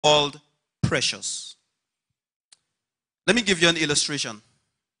called precious. Let me give you an illustration.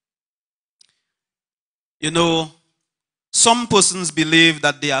 You know, some persons believe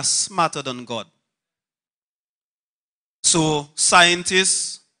that they are smarter than God. So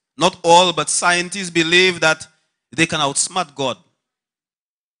scientists, not all, but scientists believe that they can outsmart God.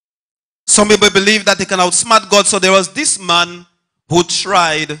 Some people believe that they can outsmart God. So there was this man who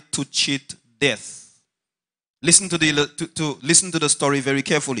tried to cheat death. Listen to the story very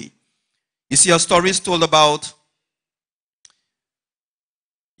carefully. You see, a story is told about,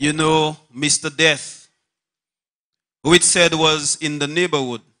 you know, Mr. Death, who it said was in the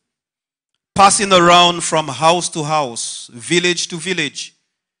neighborhood, passing around from house to house, village to village,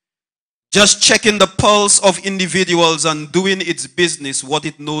 just checking the pulse of individuals and doing its business, what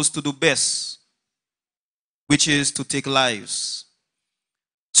it knows to do best, which is to take lives.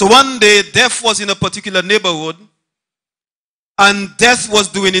 So one day, Death was in a particular neighborhood, and Death was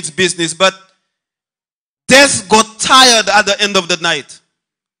doing its business, but Death got tired at the end of the night,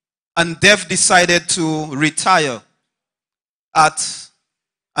 and Death decided to retire at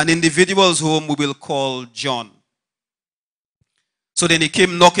an individual's home we will call John. So then he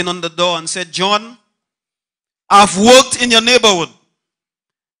came knocking on the door and said, John, I've worked in your neighborhood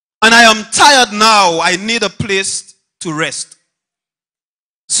and I am tired now. I need a place to rest.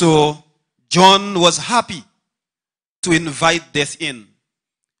 So John was happy to invite Death in.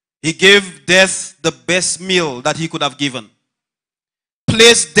 He gave Death the best meal that he could have given.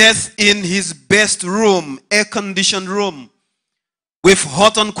 Placed Death in his best room, air-conditioned room, with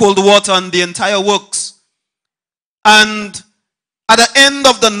hot and cold water and the entire works. And at the end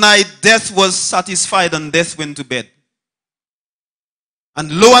of the night, Death was satisfied and Death went to bed.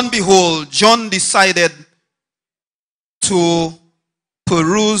 And lo and behold, John decided to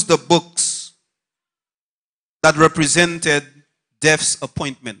peruse the books that represented Death's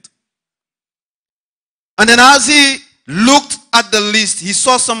appointment. And then as he looked at the list, he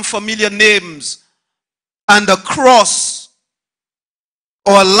saw some familiar names and a cross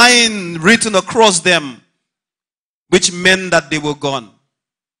or a line written across them, which meant that they were gone.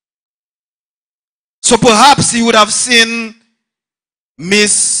 So perhaps he would have seen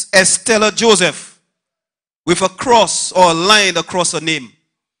Miss Estelle Joseph with a cross or a line across her name.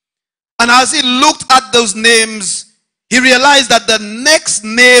 And as he looked at those names, he realized that the next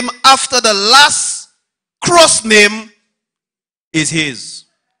name after the last cross name is his,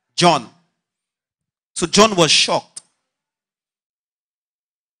 John. So John was shocked.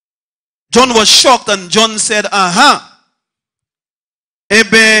 John was shocked, and John said, aha,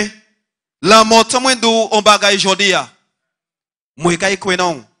 ebe la motamwendo ombagay jodia.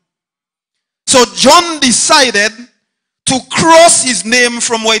 So John decided to cross his name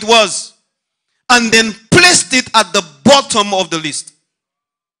from where it was and then placed it at the bottom of the list.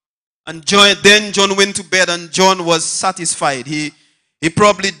 And then John went to bed, and John was satisfied. He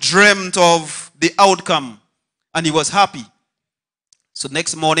probably dreamt of the outcome and he was happy. So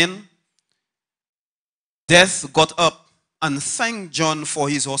next morning, Death got up and thanked John for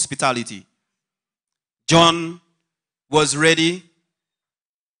his hospitality. John was ready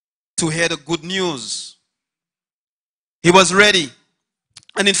to hear the good news. He was ready.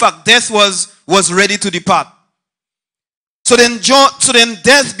 And in fact, Death was ready to depart. So then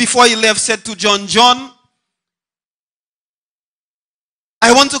Death, before he left, said to John, John,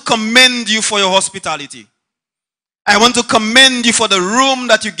 I want to commend you for your hospitality. I want to commend you for the room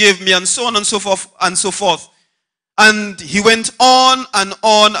that you gave me, and so on and so forth and so forth. And he went on and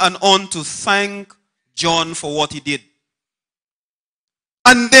on and on to thank John for what he did.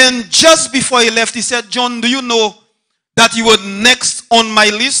 And then just before he left, he said, John, do you know that you were next on my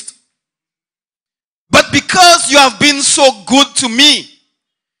list? But because you have been so good to me,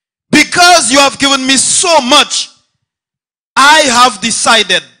 because you have given me so much, I have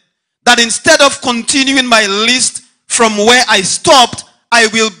decided that instead of continuing my list from where I stopped, I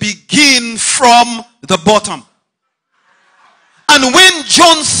will begin from the bottom. And when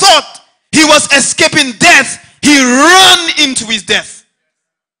John thought he was escaping death, he ran into his death.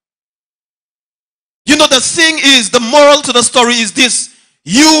 You know, the thing is, the moral to the story is this: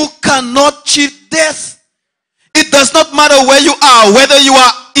 you cannot cheat death. It does not matter where you are, whether you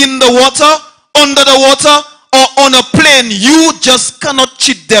are in the water, under the water, or on a plane. You just cannot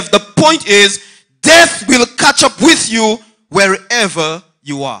cheat death. The point is, death will catch up with you wherever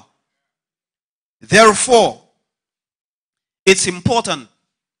you are. Therefore, it's important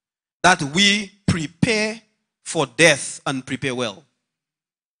that we prepare for death and prepare well.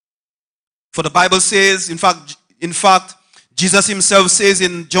 For the Bible says, in fact, Jesus himself says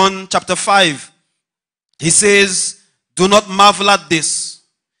in John chapter 5, he says, do not marvel at this.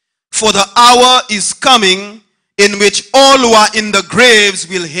 For the hour is coming in which all who are in the graves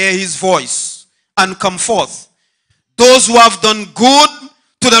will hear his voice and come forth. Those who have done good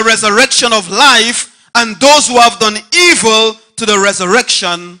to the resurrection of life, and those who have done evil to the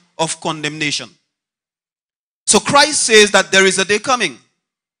resurrection of condemnation. So Christ says that there is a day coming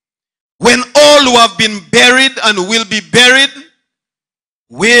when all who have been buried and will be buried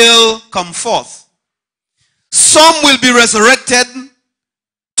will come forth. Some will be resurrected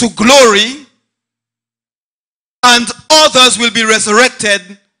to glory, and others will be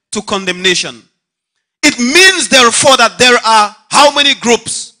resurrected to condemnation. It means therefore that there are how many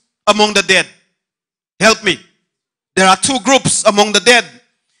groups among the dead? Help me. There are two groups among the dead.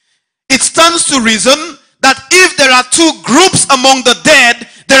 It stands to reason that if there are two groups among the dead,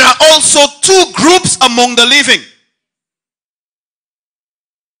 there are also two groups among the living.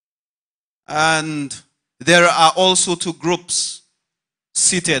 And there are also two groups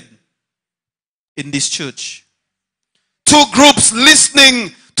seated in this church. Two groups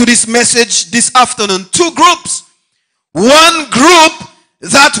listening to this message this afternoon. Two groups. One group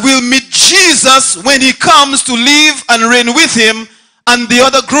that will meet Jesus when he comes to live and reign with him, and the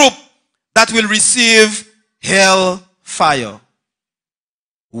other group that will receive hell fire.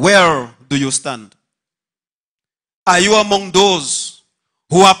 Where do you stand? Are you among those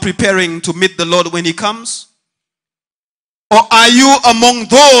who are preparing to meet the Lord when he comes? Or are you among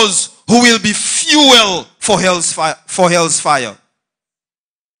those who will be fuel for hell's fire?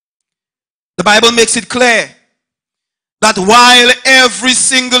 The Bible makes it clear that while every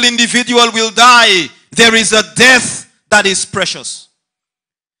single individual will die, there is a death that is precious.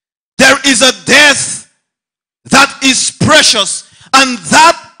 There is a death that is precious, and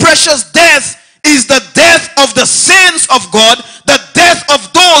that precious death is the death of the saints of God, the death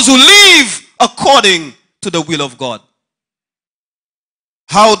of those who live according to the will of God.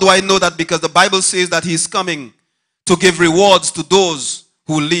 How do I know that? Because the Bible says that he is coming to give rewards to those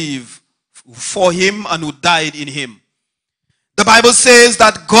who live for him and who died in him. The Bible says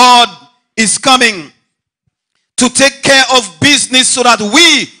that God is coming to take care of business so that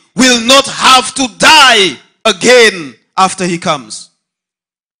we will not have to die again after he comes.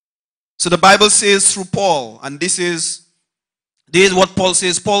 So the Bible says through Paul, and this is what Paul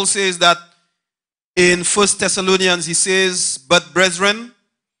says. Paul says that in 1 Thessalonians, he says, "But brethren,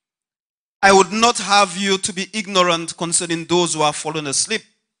 I would not have you to be ignorant concerning those who are fallen asleep,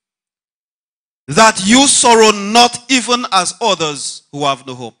 that you sorrow not even as others who have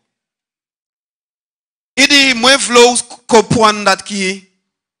no hope." Idi mwevlo kopwan dat ki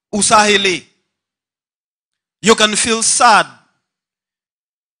usahili. You can feel sad.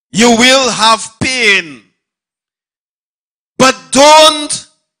 You will have pain. But don't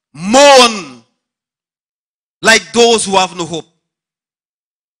mourn like those who have no hope.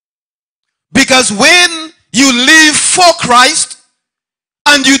 Because when you live for Christ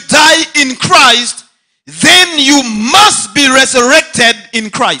and you die in Christ, then you must be resurrected in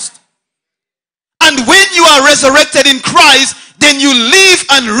Christ. And when you are resurrected in Christ, then you live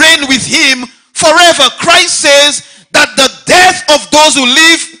and reign with him forever. Christ says that the death of those who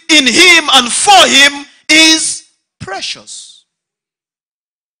live in him and for him is precious.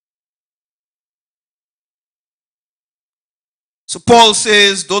 So Paul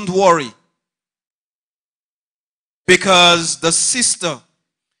says, don't worry. Because the sister,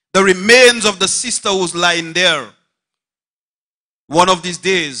 the remains of the sister who's lying there, one of these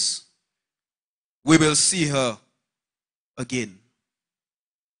days, we will see her again.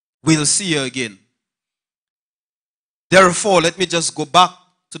 We'll see her again. Therefore, let me just go back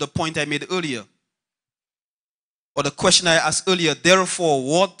to the point I made earlier, or the question I asked earlier. Therefore,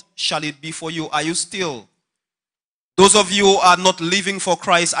 what shall it be for you? Are you still, those of you who are not living for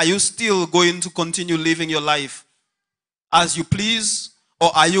Christ, are you still going to continue living your life as you please,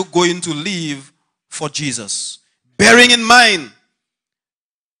 or are you going to live for Jesus? Bearing in mind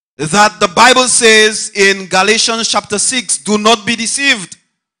that the Bible says in Galatians chapter 6, do not be deceived.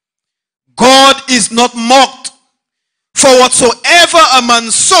 God is not mocked. For whatsoever a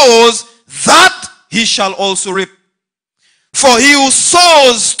man sows, that he shall also reap. For he who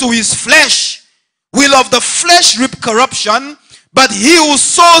sows to his flesh will of the flesh reap corruption, but he who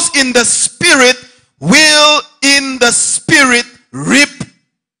sows in the Spirit will in the Spirit reap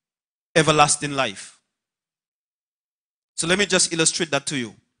everlasting life. So let me just illustrate that to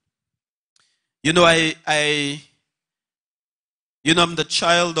you. You know, I'm the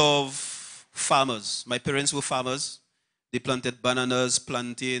child of farmers. My parents were farmers. They planted bananas,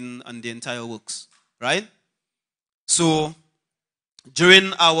 plantain, and the entire works, right? So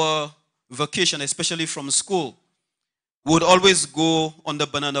during our vacation, especially from school, We would always go on the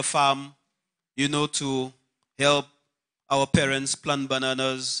banana farm, to help our parents plant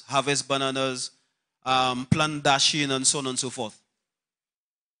bananas, harvest bananas, plant dashing, and so on and so forth.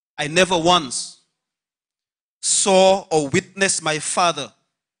 I never once saw or witnessed my father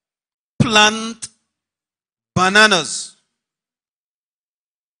plant bananas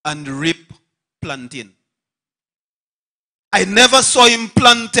and reap plantain. I never saw him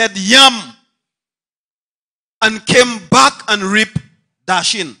planted yam and came back and reap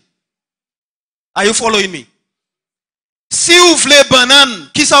dashing. Are you following me? Si vous voulez banane,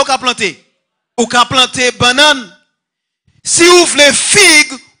 qui ça ou ka planter? Ou ka planter banane. Si vous voulez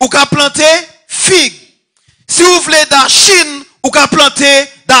figue, ou ka planter figue. Si vous voulez dashine, ou ka planter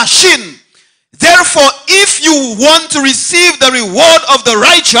dashine. Therefore, if you want to receive the reward of the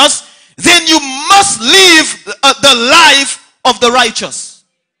righteous, then you must live the life of the righteous.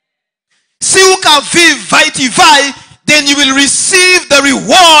 Si vous ka vivre vai, then you will receive the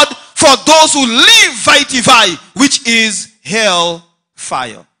reward for those who live vai, which is hell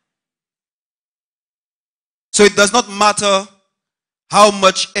fire. So it does not matter how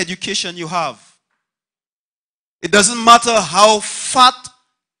much education you have. It doesn't matter how fat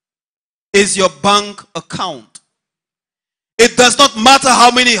is your bank account. It does not matter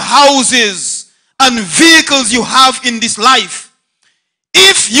how many houses and vehicles you have in this life.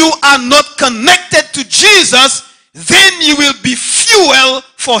 If you are not connected to Jesus, then you will be fuel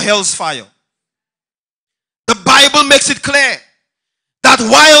for hell's fire. The Bible makes it clear that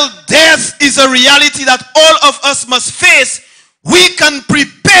while death is a reality that all of us must face, we can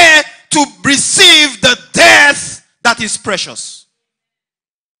prepare to receive the death that is precious.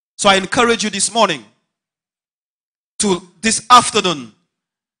 So I encourage you this morning, this afternoon,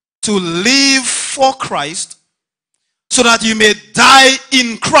 to live for Christ so that you may die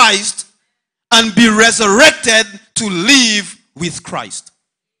in Christ and be resurrected to live with Christ.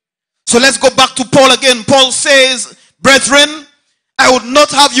 So let's go back to Paul again. Paul says, brethren, I would not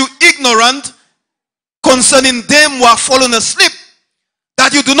have you ignorant concerning them who are fallen asleep,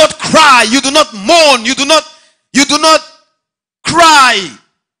 that you do not cry, you do not mourn, you do not cry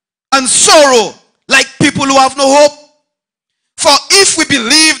and sorrow like people who have no hope. For if we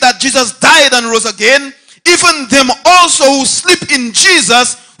believe that Jesus died and rose again, even them also who sleep in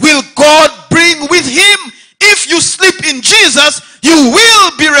Jesus will God bring with him. If you sleep in Jesus, you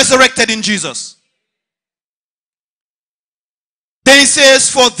will be resurrected in Jesus. Then he says,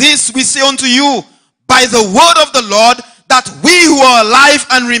 for this we say unto you by the word of the Lord, that we who are alive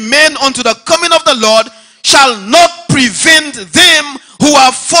and remain unto the coming of the Lord shall not prevent them who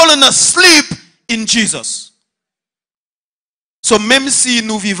have fallen asleep in Jesus. So même si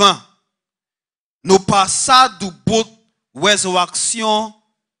nous vivons, nous passons du bout résurrection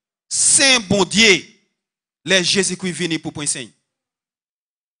Saint bon Dieu, les Jésus-Christ vini pour point saint.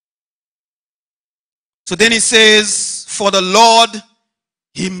 So then he says, for the Lord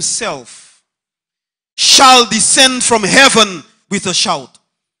himself shall descend from heaven with a shout.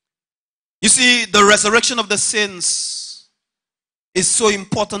 You see, the resurrection of the saints is so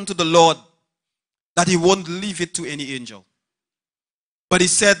important to the Lord that he won't leave it to any angel. But he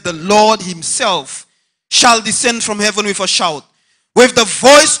said, the Lord himself shall descend from heaven with a shout, with the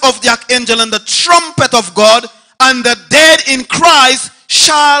voice of the archangel and the trumpet of God, and the dead in Christ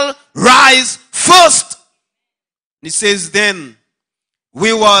shall rise first. He says, then we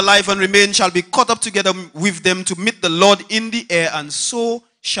who are alive and remain shall be caught up together with them to meet the Lord in the air, and so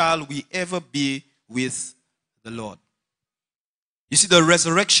shall we ever be with the Lord. You see, the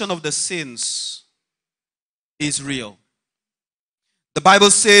resurrection of the saints is real. The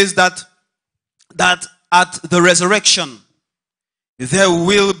Bible says that at the resurrection, there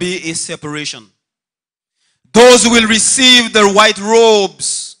will be a separation. Those who will receive the white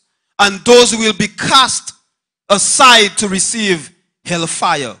robes and those who will be cast aside to receive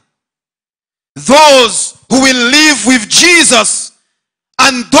hellfire. Those who will live with Jesus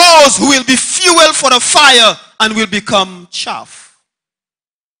and those who will be fuel for the fire and will become chaff.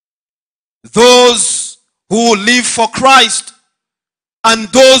 Those who live for Christ and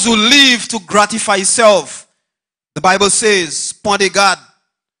those who live to gratify self. The Bible says, point de garde,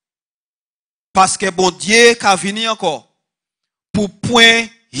 parce que bon Dieu ka vini encore pour point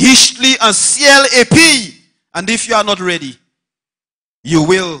richely en ciel et pays. And if you are not ready, you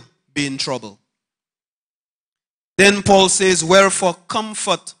will be in trouble. Then Paul says, wherefore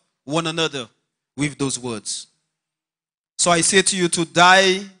comfort one another with those words. So I say to you, to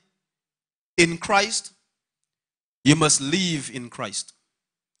die in Christ, you must live in Christ.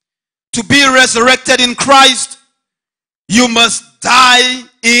 To be resurrected in Christ, you must die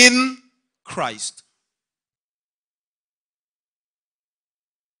in Christ.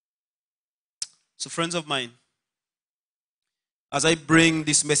 So friends of mine, as I bring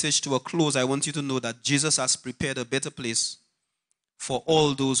this message to a close, I want you to know that Jesus has prepared a better place for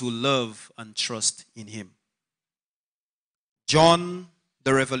all those who love and trust in him. John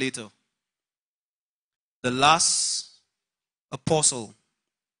the Revelator, the last apostle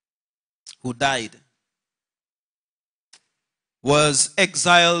who died, was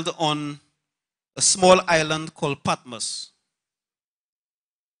exiled on a small island called Patmos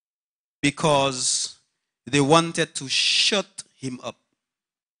because they wanted to shut him up.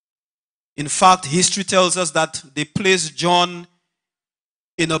 In fact, history tells us that they placed John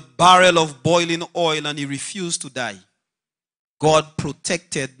in a barrel of boiling oil and he refused to die. God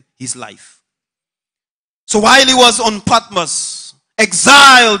protected his life. So while he was on Patmos,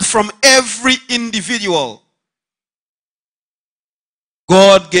 exiled from every individual,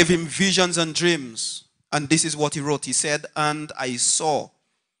 God gave him visions and dreams. And this is what he wrote. He said, "And I saw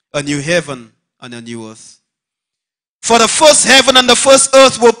a new heaven and a new earth. For the first heaven and the first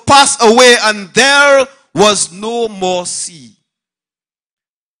earth will pass away, and there was no more sea.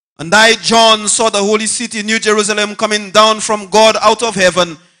 And I, John, saw the holy city, New Jerusalem, coming down from God out of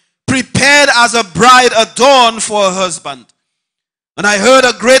heaven, prepared as a bride adorned for her husband. And I heard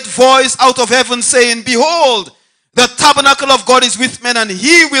a great voice out of heaven saying, Behold, the tabernacle of God is with men, and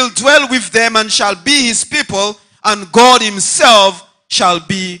he will dwell with them and shall be his people, and God himself shall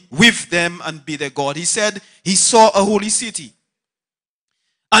be with them and be their God." He said he saw a holy city.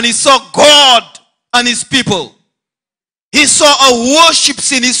 And he saw God and his people. He saw a worship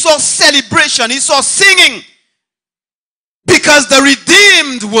scene. He saw celebration. He saw singing. Because the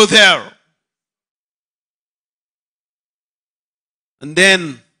redeemed were there. And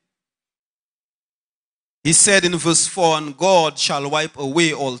then he said in verse 4, "And God shall wipe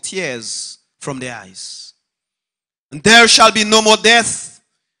away all tears from their eyes. And there shall be no more death,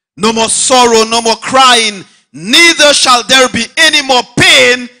 no more sorrow, no more crying, neither shall there be any more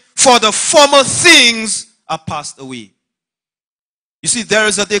pain, for the former things are passed away." You see, there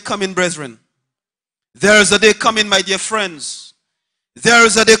is a day coming, brethren. There is a day coming, my dear friends. There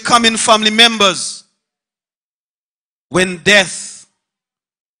is a day coming, family members, when death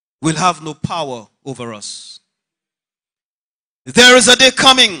will have no power over us. There is a day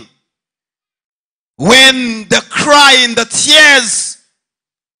coming when the crying, the tears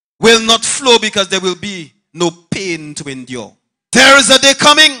will not flow because there will be no pain to endure. There is a day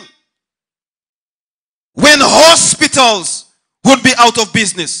coming when hospitals would be out of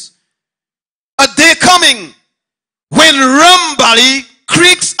business. A day coming when Rambali,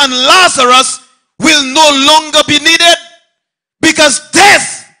 Creeks, and Lazarus will no longer be needed because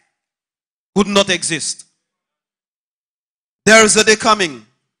death would not exist. There is a day coming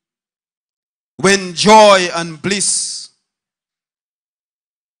when joy and bliss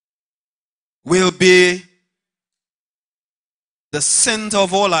will be the center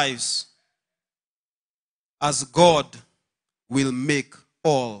of our lives, as God will make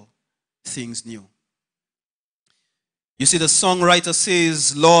all things new. You see, the songwriter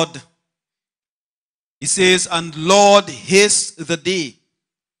says, Lord, he says, "And Lord, haste the day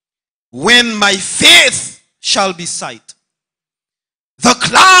when my faith shall be sight. The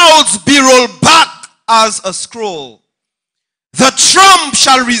clouds be rolled back as a scroll. The trump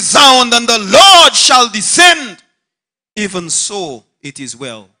shall resound and the Lord shall descend. Even so it is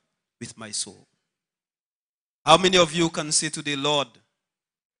well with my soul." How many of you can say today, Lord,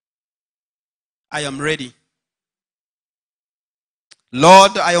 I am ready.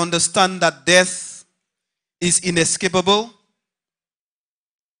 Lord, I understand that death is inescapable,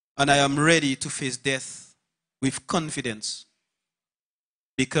 and I am ready to face death with confidence,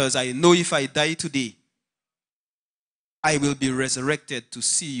 because I know if I die today, I will be resurrected to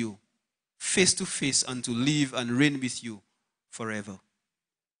see you face to face and to live and reign with you forever.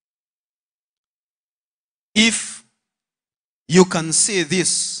 If you can say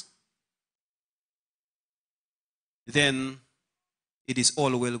this, then it is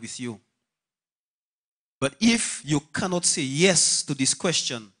all well with you. But if you cannot say yes to this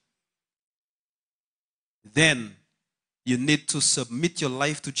question, then you need to submit your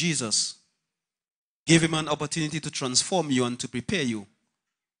life to Jesus. Give him an opportunity to transform you and to prepare you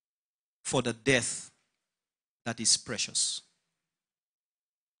for the death that is precious.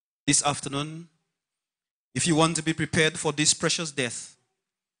 This afternoon, if you want to be prepared for this precious death,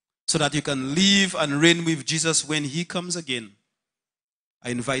 so that you can live and reign with Jesus when he comes again, I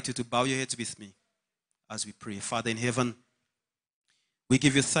invite you to bow your heads with me as we pray. Father in heaven, we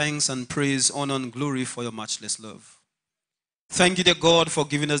give you thanks and praise, honor and glory for your matchless love. Thank you, dear God, for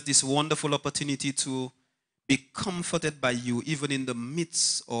giving us this wonderful opportunity to be comforted by you even in the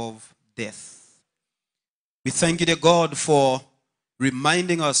midst of death. We thank you, dear God, for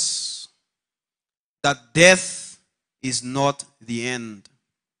reminding us that death is not the end.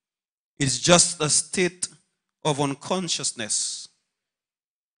 It's just a state of unconsciousness,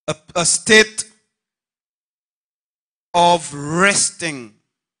 a state of resting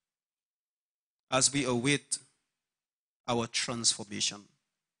as we await our transformation.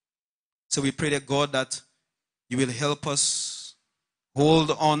 So we pray, dear God, that you will help us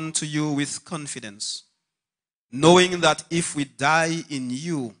hold on to you with confidence, knowing that if we die in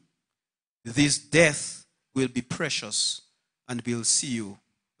you, this death will be precious and we'll see you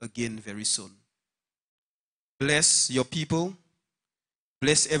again very soon. Bless your people.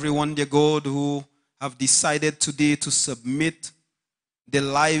 Bless everyone, dear God, who have decided today to submit their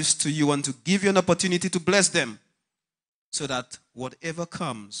lives to you and to give you an opportunity to bless them, so that whatever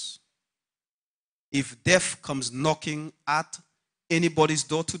comes, if death comes knocking at anybody's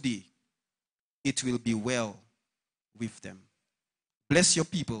door today, it will be well with them. Bless your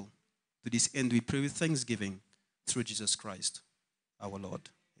people. To this end, we pray with thanksgiving through Jesus Christ, our Lord.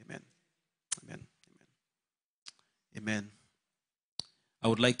 Amen. Amen. Amen. Amen. I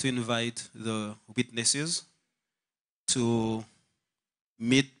would like to invite the witnesses to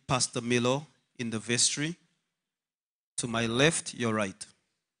meet Pastor Miller in the vestry. To my left, your right.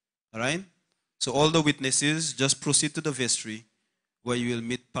 All right? So all the witnesses, just proceed to the vestry where you will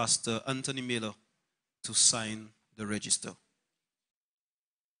meet Pastor Anthony Miller to sign the register.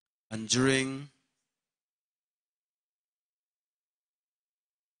 And during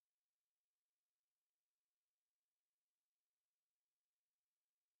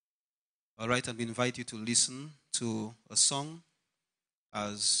all right, and we invite you to listen to a song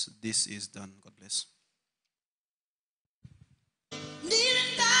as this is done. God bless.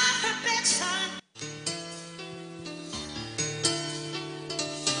 Kneeling by her bedside,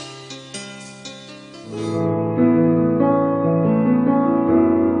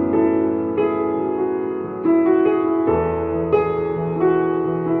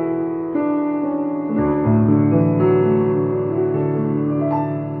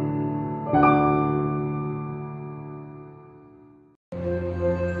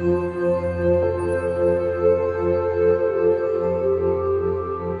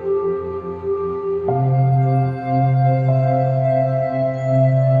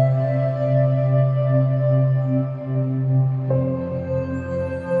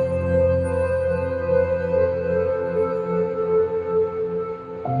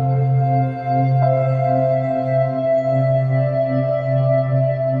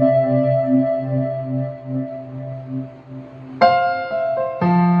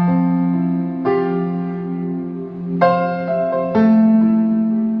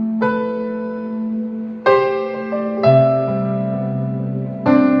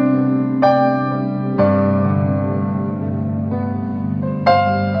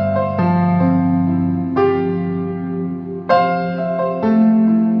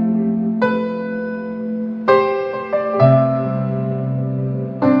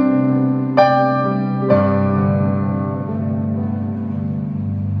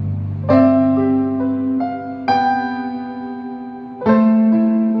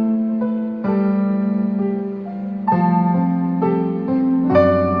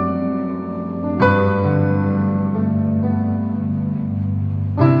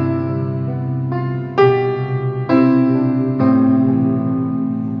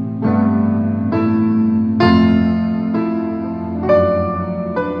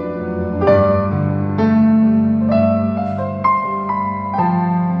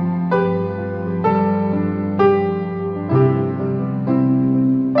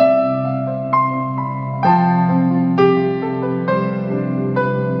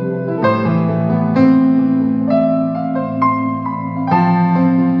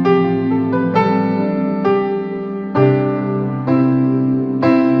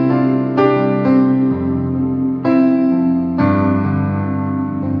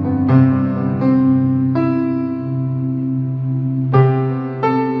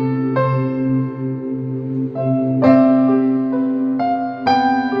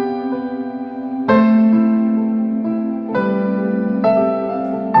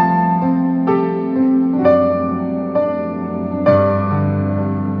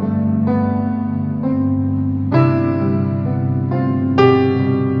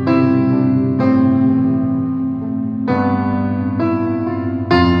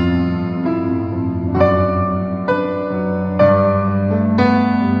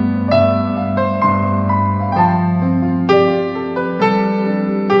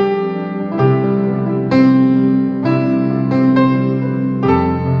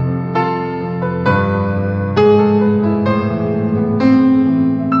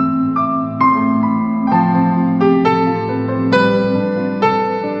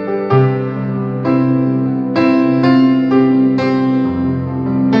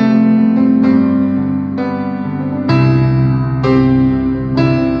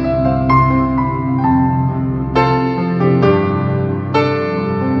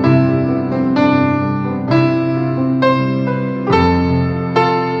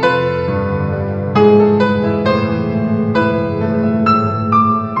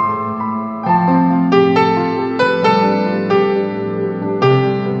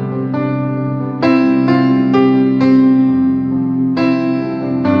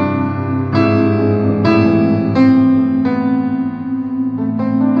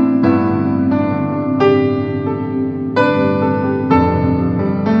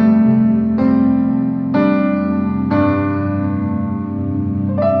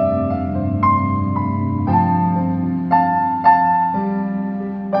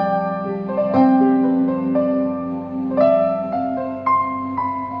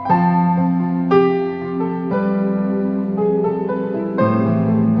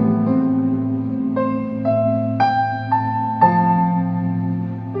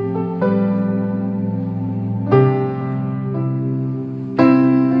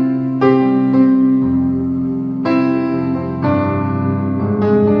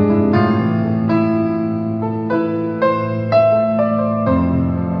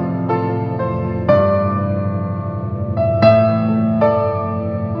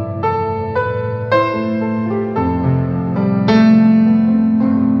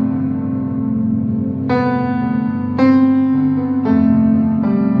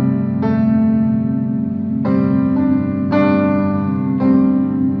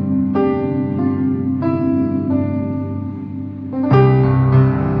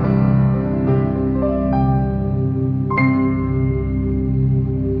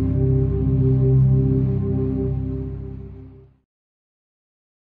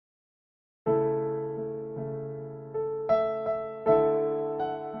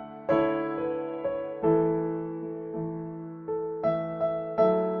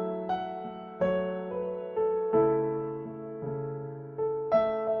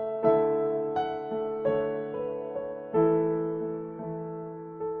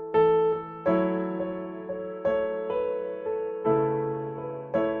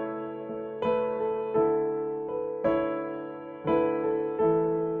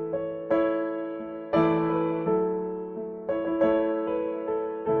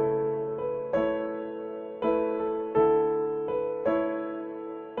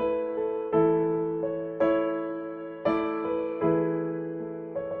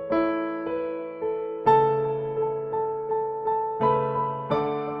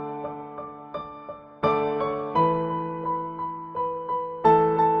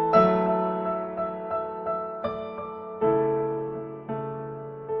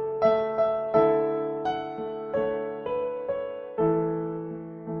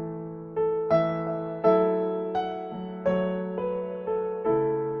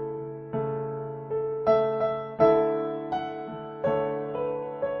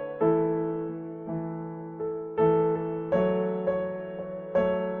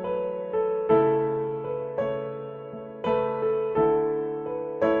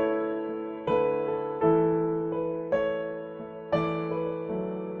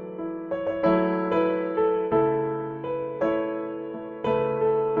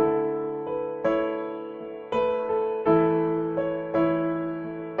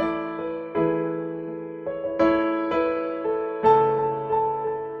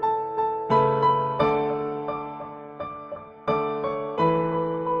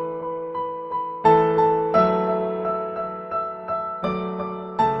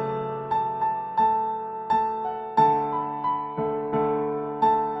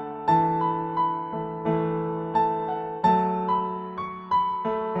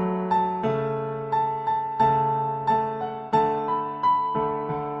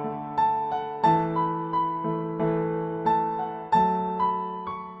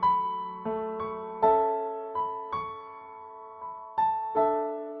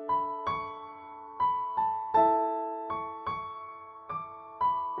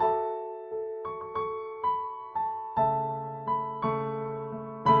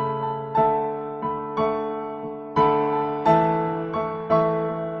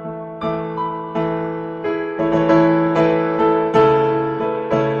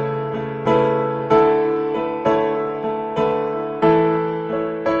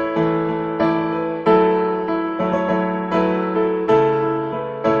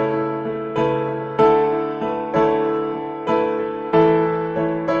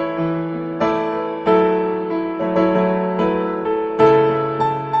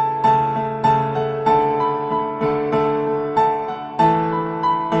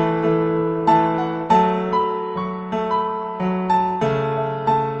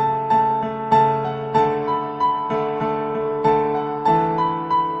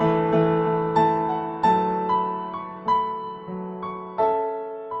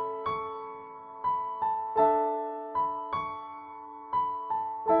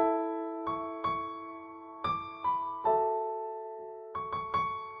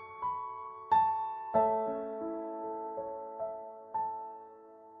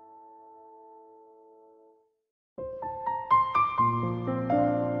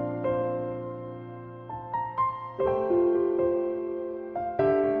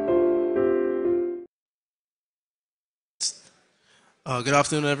 Good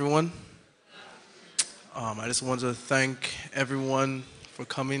afternoon, everyone. I just want to thank everyone for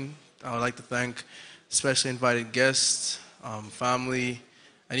coming. I would like to thank especially invited guests, family,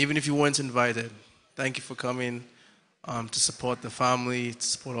 and even if you weren't invited, thank you for coming to support the family, to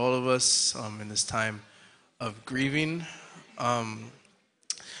support all of us in this time of grieving. Um,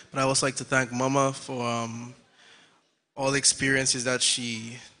 but I also like to thank Mama for all the experiences that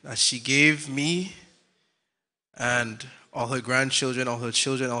she gave me and all her grandchildren, all her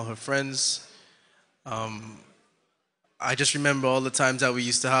children, all her friends. I just remember all the times that we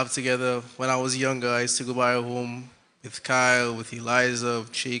used to have together when I was younger. I used to go by her home with Kyle, with Eliza,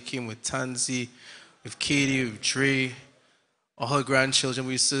 with Jakim, with Tansy, with Katie, with Trey, all her grandchildren.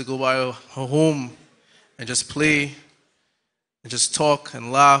 We used to go by her home and just play and just talk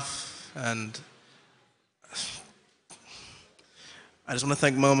and laugh. And I just want to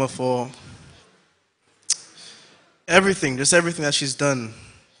thank Mama for everything, just everything that she's done.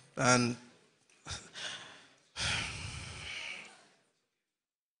 And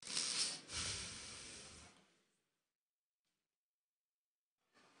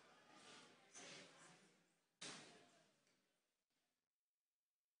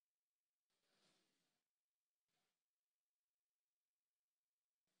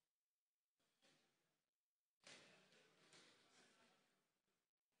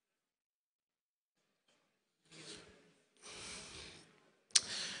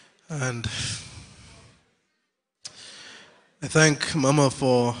and I thank Mama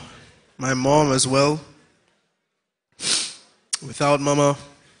for my mom as well. Without Mama,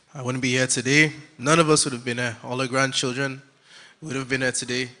 I wouldn't be here today. None of us would have been here. All her grandchildren would have been here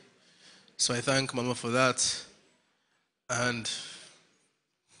today. So I thank Mama for that. And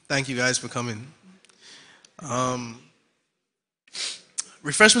thank you guys for coming. Um,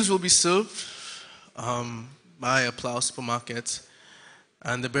 Refreshments will be served by a Plow Supermarket.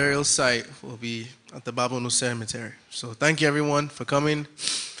 And the burial site will be at the Babonu Cemetery. So thank you everyone for coming.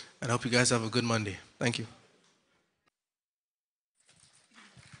 And I hope you guys have a good Monday. Thank you.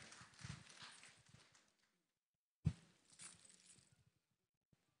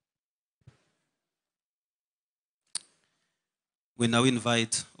 We now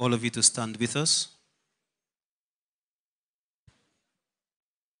invite all of you to stand with us.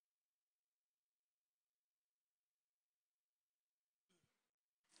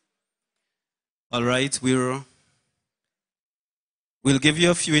 All right, we'll give you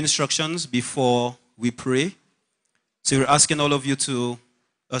a few instructions before we pray. So we're asking all of you to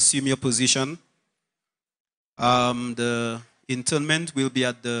assume your position. The interment will be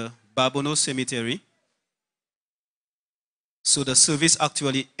at the Babono Cemetery. So the service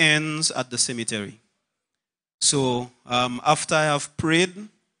actually ends at the cemetery. So after I have prayed,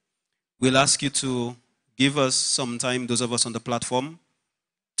 we'll ask you to give us some time, those of us on the platform,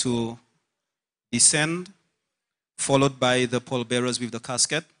 to descend, followed by the pallbearers with the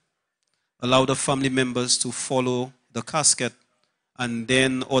casket. Allow the family members to follow the casket, and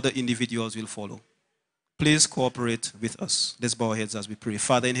then other individuals will follow. Please cooperate with us. Let's bow our heads as we pray.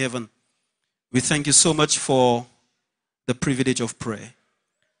 Father in heaven, we thank you so much for the privilege of prayer.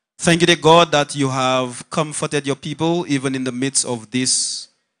 Thank you, dear God, that you have comforted your people even in the midst of this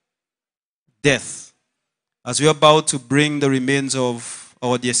death. As we are about to bring the remains of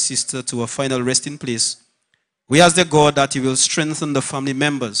our dear sister to a final resting place, we ask, dear God, that you will strengthen the family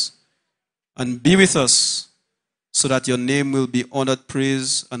members and be with us so that your name will be honored,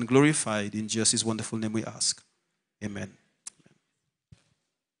 praised, and glorified. In Jesus' wonderful name we ask. Amen.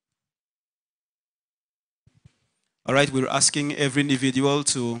 All right, we're asking every individual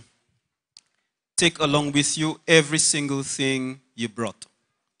to take along with you every single thing you brought.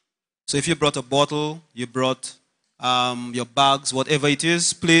 So if you brought a bottle, you brought your bags, whatever it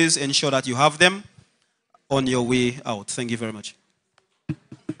is, please ensure that you have them on your way out. Thank you very much.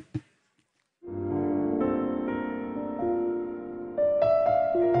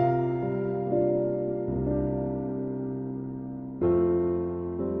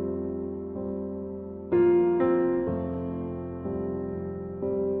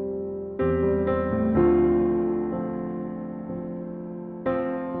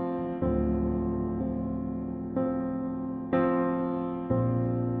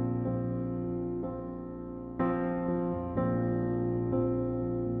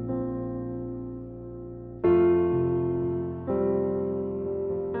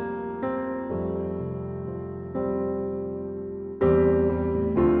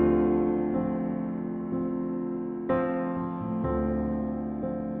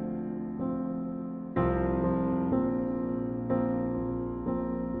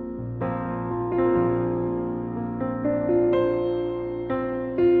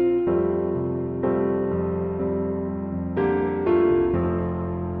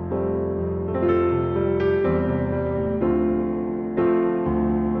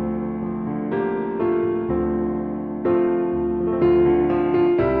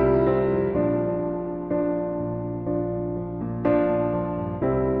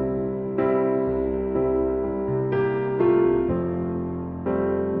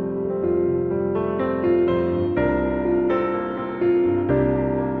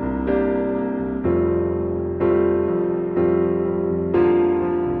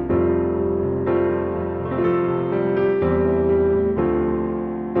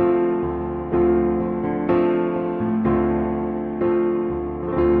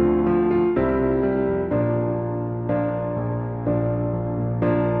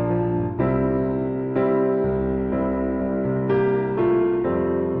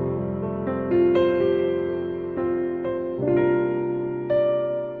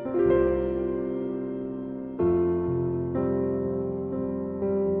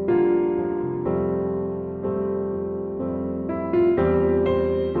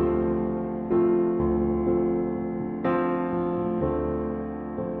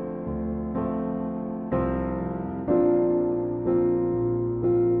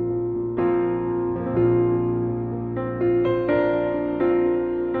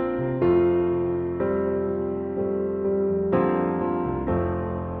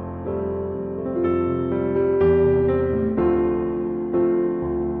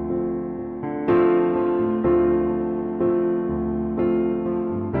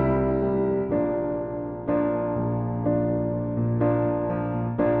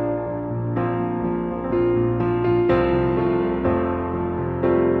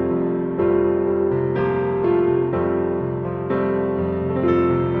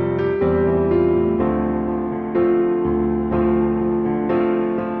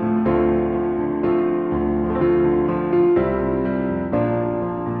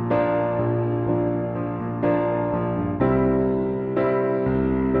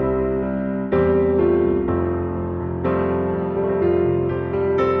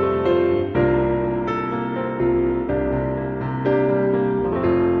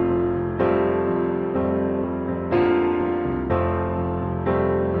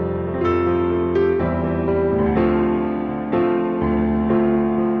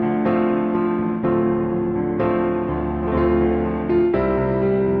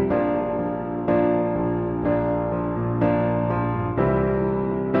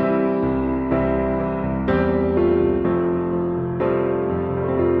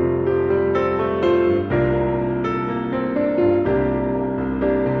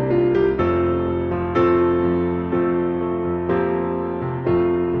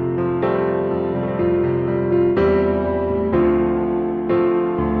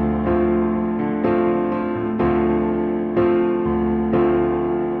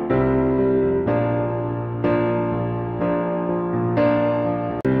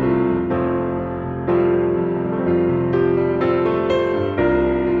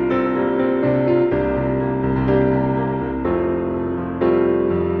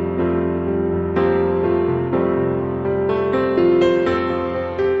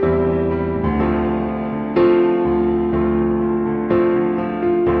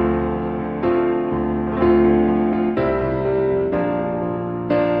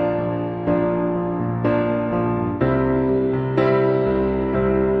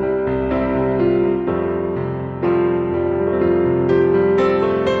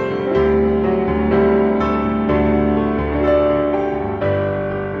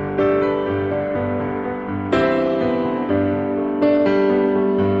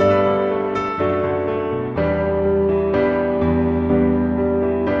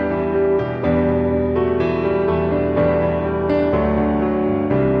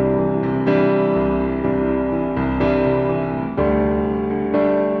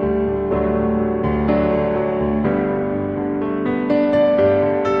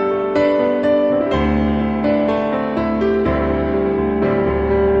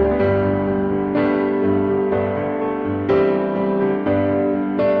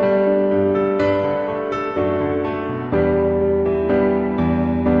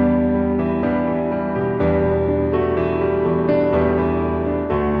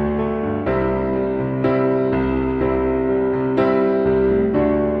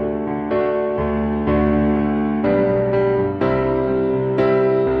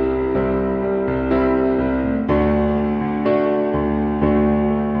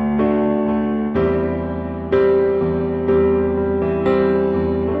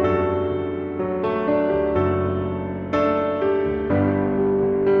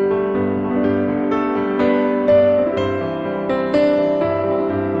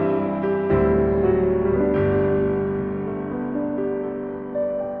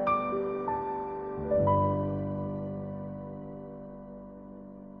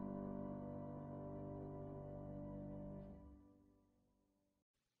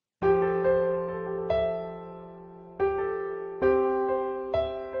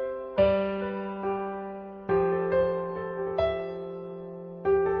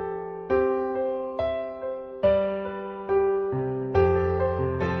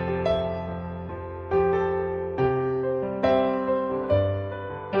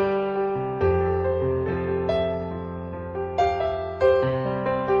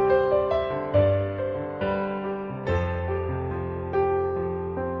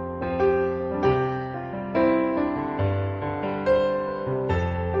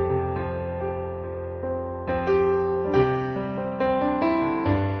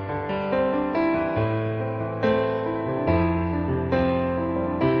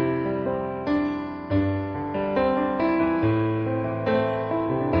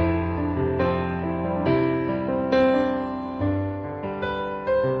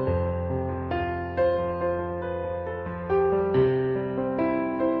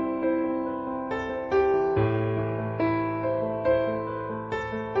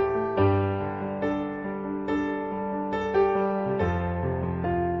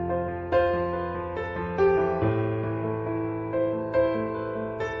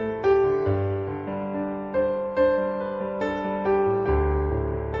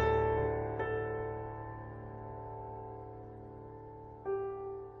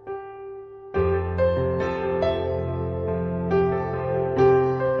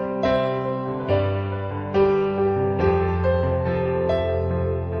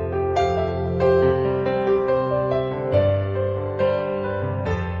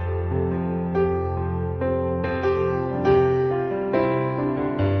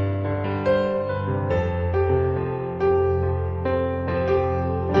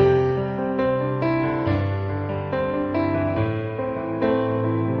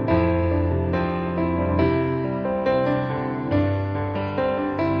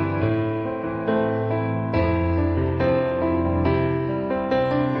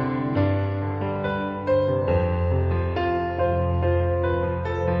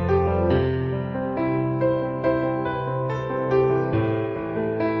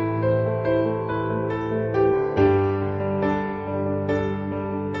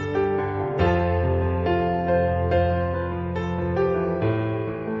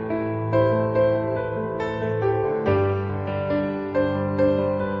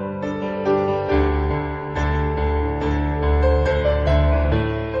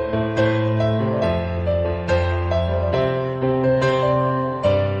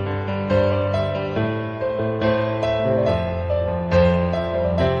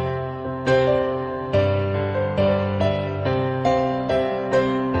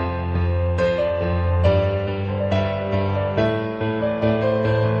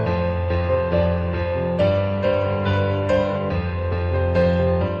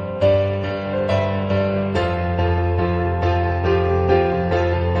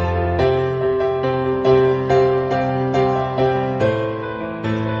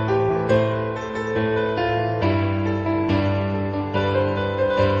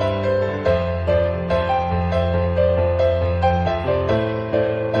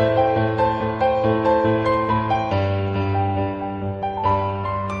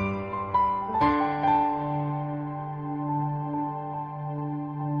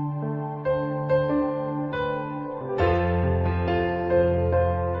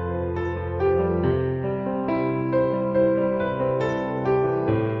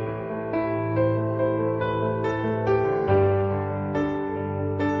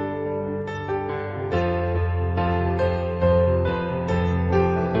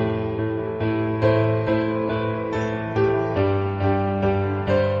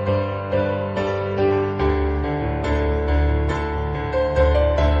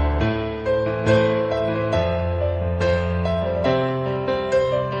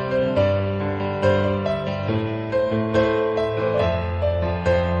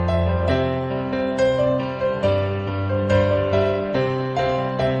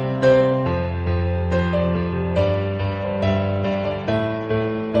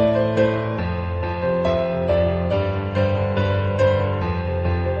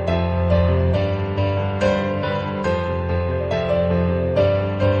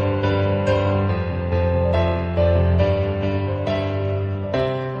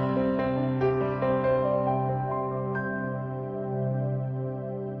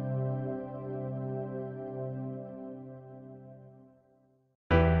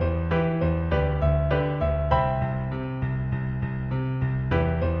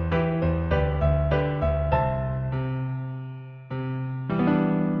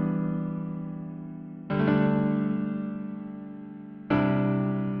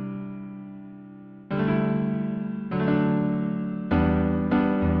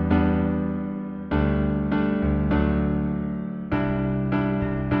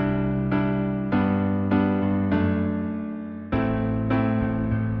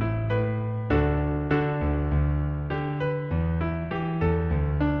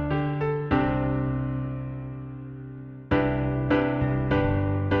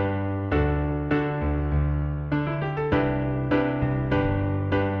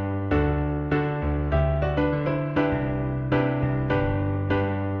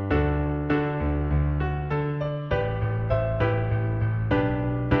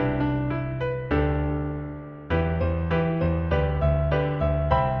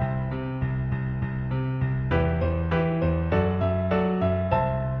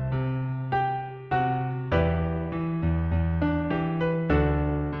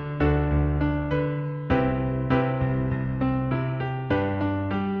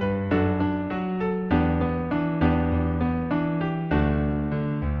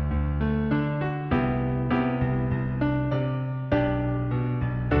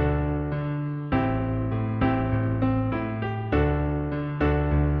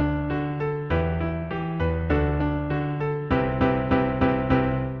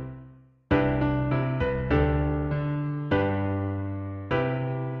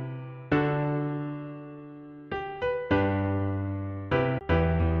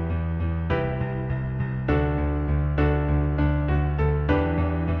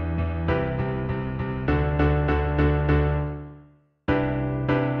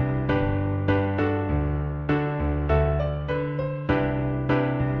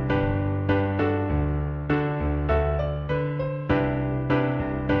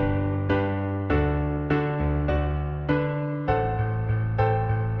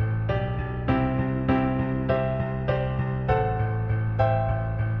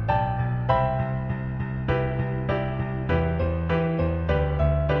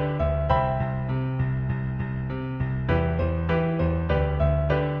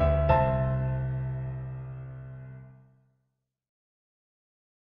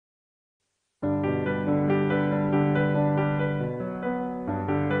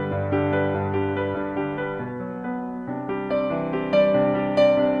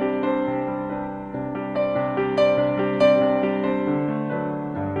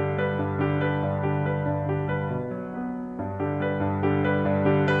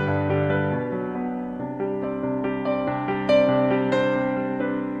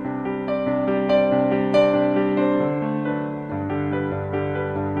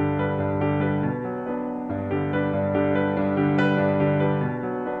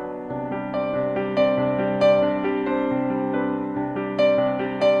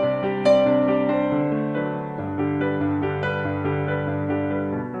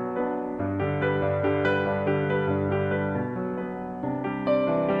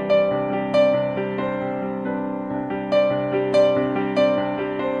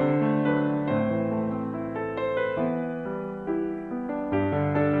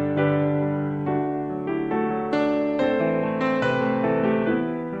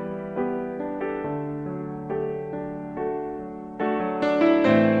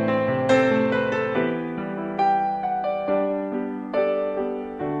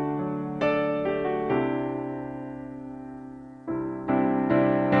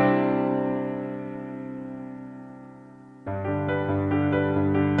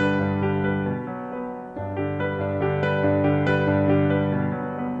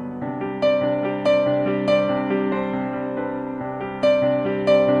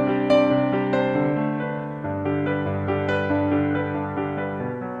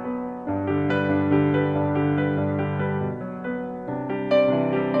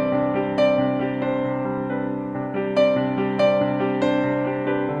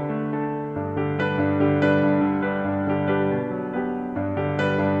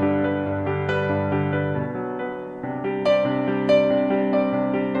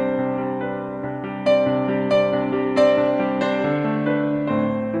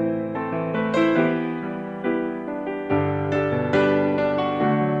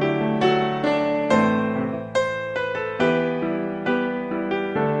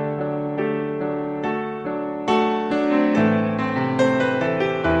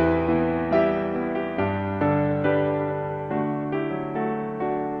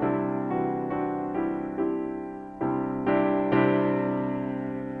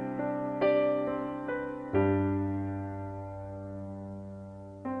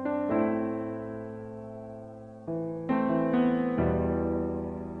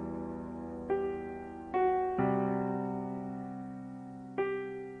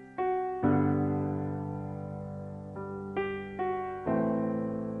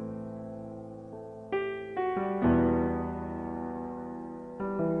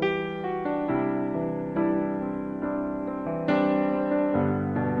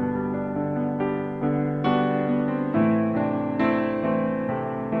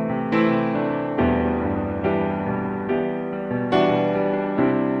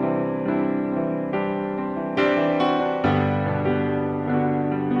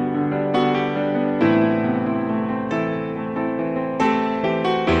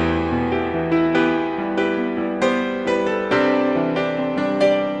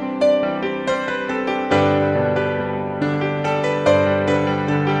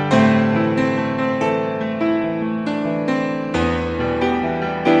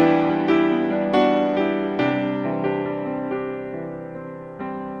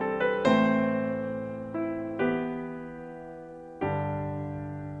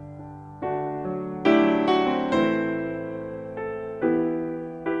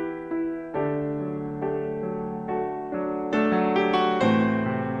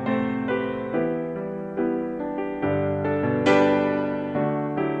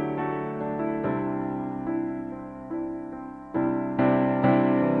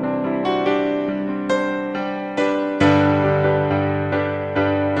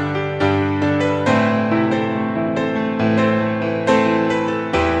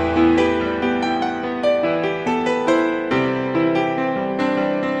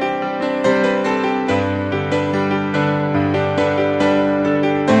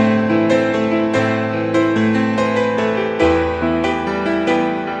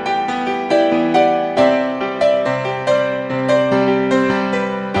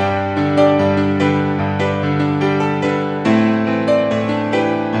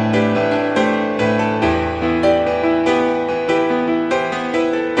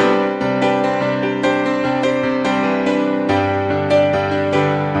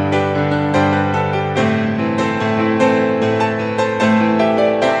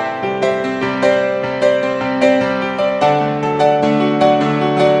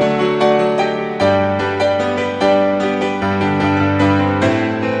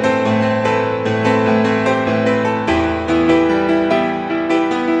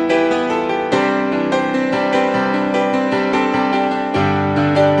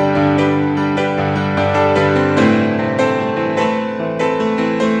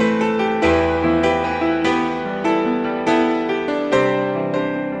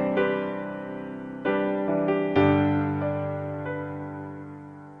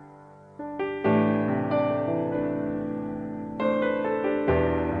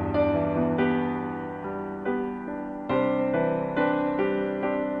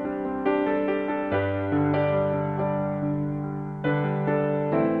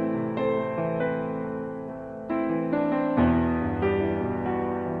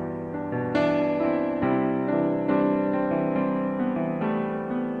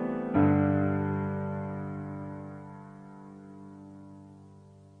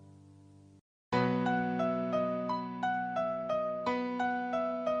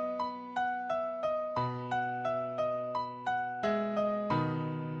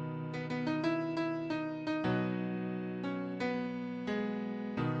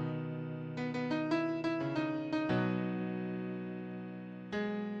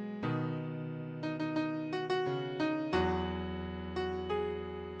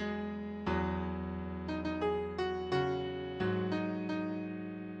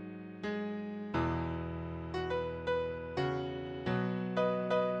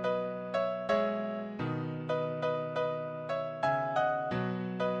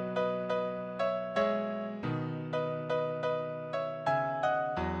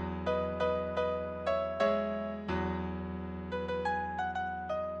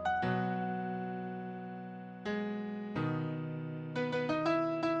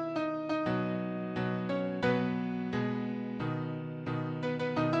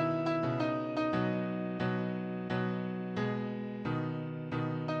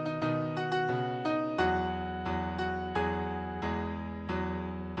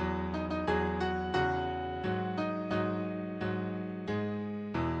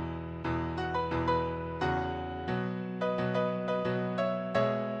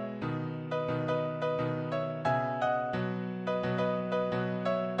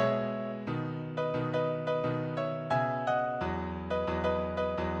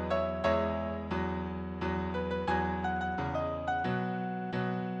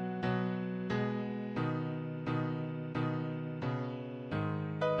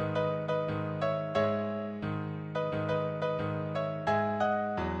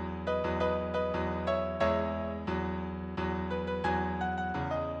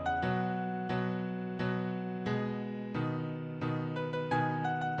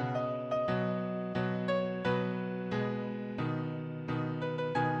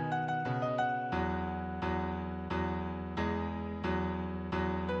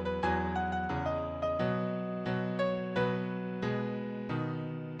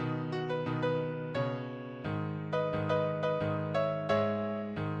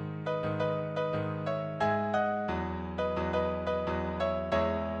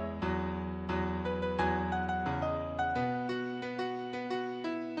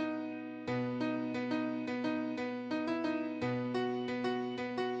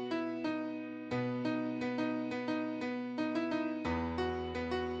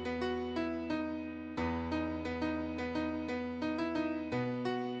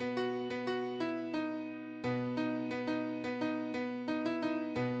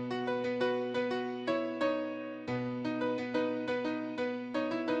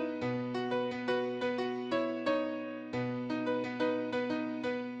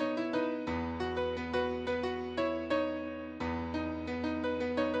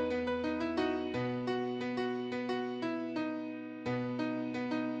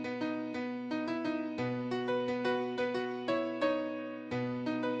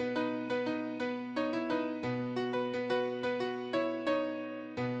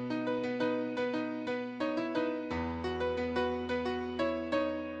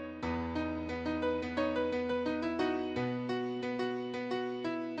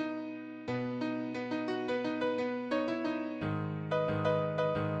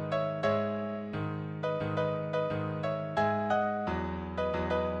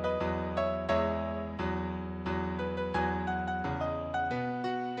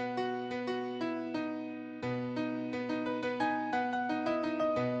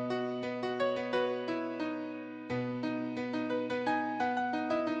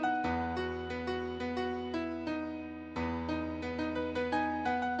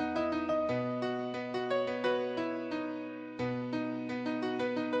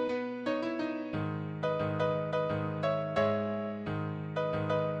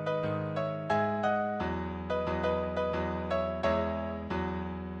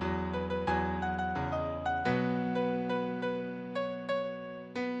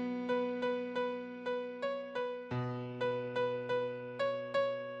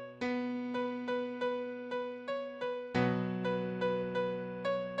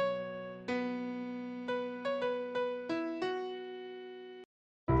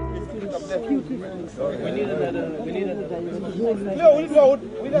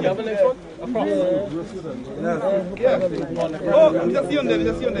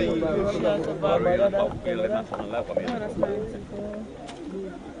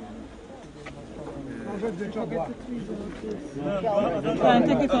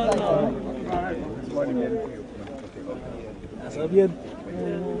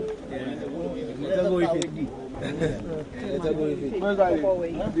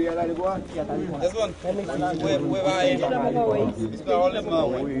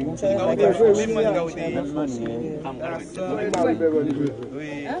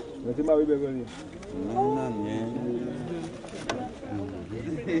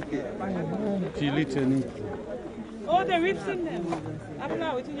 Oh, the ribs in them.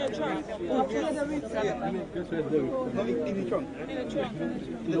 Apply it in your trunk. Oh, yeah, the ribs in them. In the trunk. In the trunk.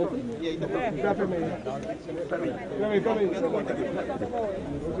 Yeah, in the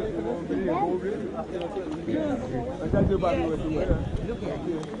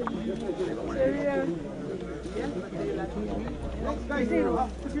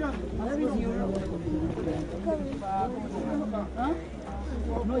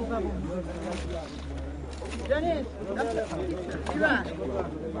Dennis,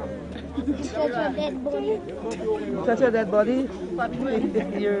 touch a dead body.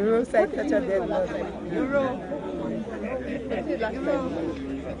 Euro side touch a dead body. Euro.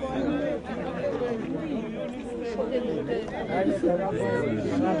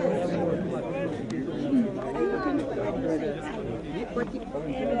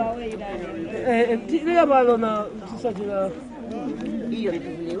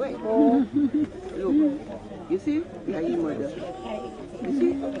 Look, you see? Yeah, you murder. You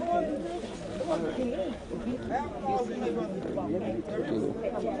see?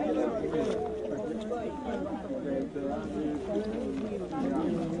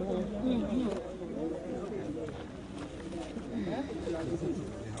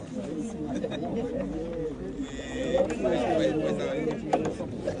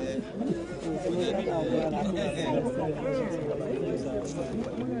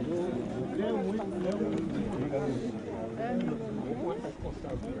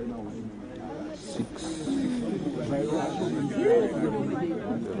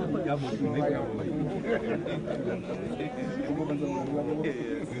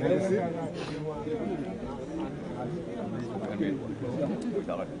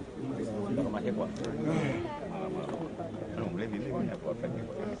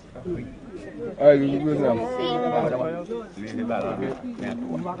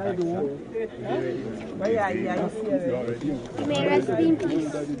 May rest in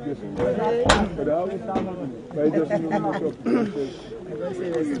peace.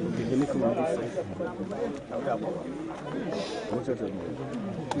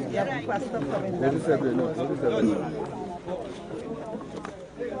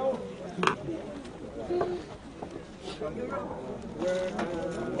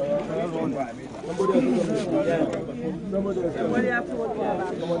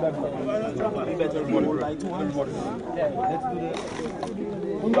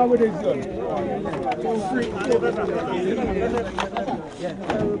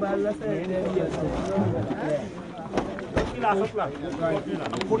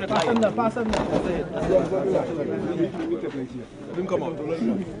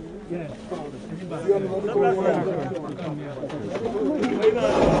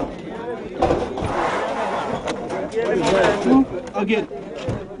 Again.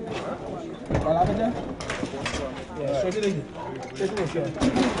 All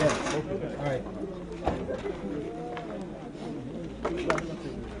right.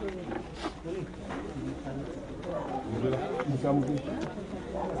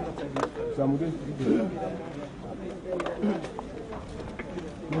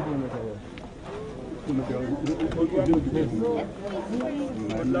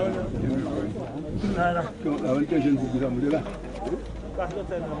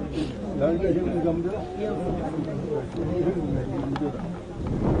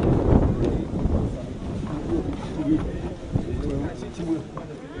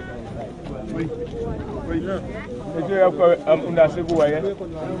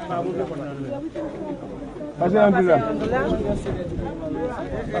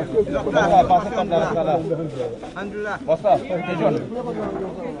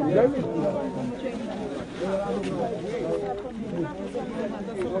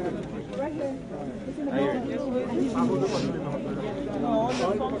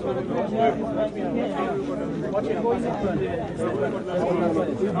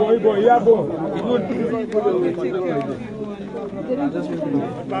 Boy, yeah, boy.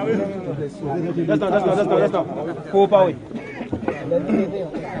 That's not. Hope away.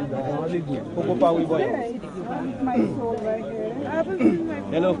 Hope away, boy.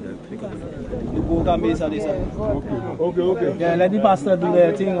 Hello. You go to me, sir. Okay. Yeah, let the pastor do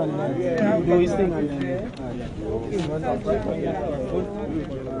their thing and do his thing.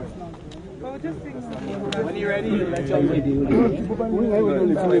 When you're ready, let your video.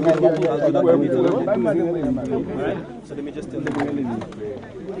 So let me just tell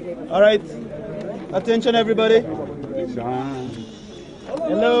them. All right. Attention, everybody.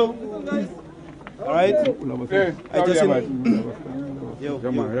 Hello. All right. I just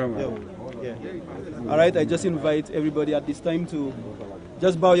All right. I just invite everybody at this time to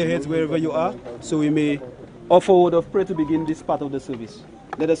just bow your heads wherever you are, so we may offer a word of prayer to begin this part of the service.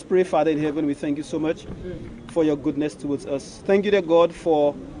 Let us pray. Father in heaven, we thank you so much for your goodness towards us. Thank you, dear God,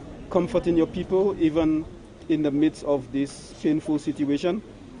 for comforting your people, even in the midst of this painful situation.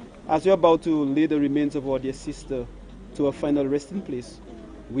 As we are about to lay the remains of our dear sister to a final resting place,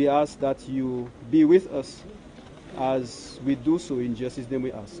 we ask that you be with us as we do so. In Jesus' name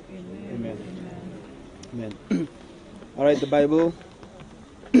we ask. Amen. Amen. All right, the Bible.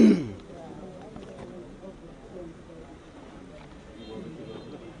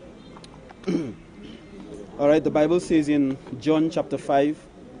 All right, the Bible says in John chapter 5,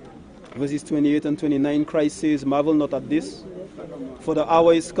 verses 28 and 29, Christ says, "Marvel not at this, for the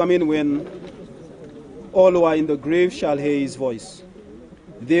hour is coming when all who are in the grave shall hear his voice.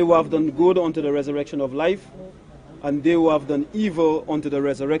 They who have done good unto the resurrection of life, and they who have done evil unto the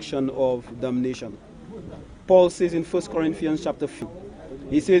resurrection of damnation." Paul says in 1 Corinthians chapter 5,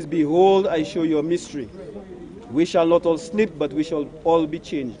 he says, "Behold, I show you a mystery. We shall not all sleep, but we shall all be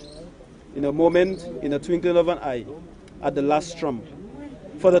changed. In a moment, in a twinkling of an eye, at the last trump.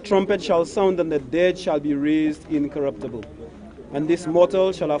 For the trumpet shall sound, and the dead shall be raised incorruptible. And this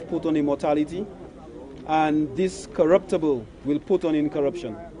mortal shall have put on immortality, and this corruptible will put on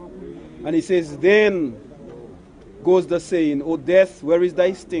incorruption." And he says, "Then goes the saying, O death, where is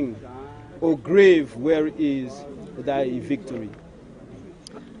thy sting? O grave, where is thy victory?"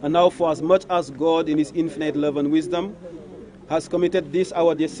 And now, for as much as God in his infinite love and wisdom has committed this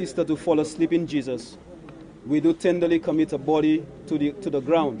our dear sister to fall asleep in Jesus, we do tenderly commit a body to the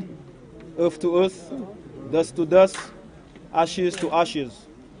ground, earth to earth, dust to dust, ashes to ashes,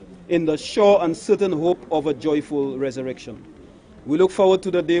 in the sure and certain hope of a joyful resurrection. We look forward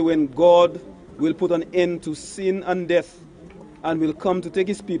to the day when God will put an end to sin and death and will come to take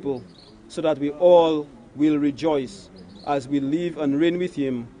his people, so that we all will rejoice as we live and reign with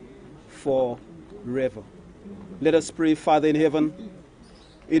him forever. Let us pray. Father in heaven,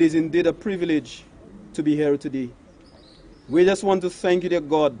 it is indeed a privilege to be here today. We just want to thank you, dear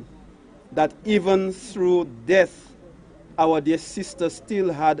God, that even through death, our dear sister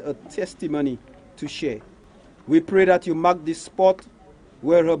still had a testimony to share. We pray that you mark this spot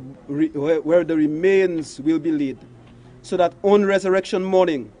where the remains will be laid, so that on resurrection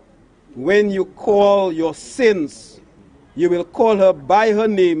morning, when you call your sins, you will call her by her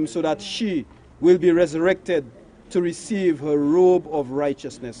name, so that she will be resurrected to receive her robe of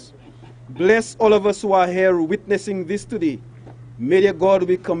righteousness. Bless all of us who are here witnessing this today. May, dear God,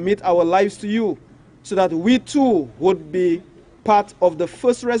 we commit our lives to you, so that we too would be part of the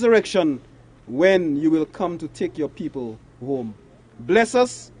first resurrection when you will come to take your people home. Bless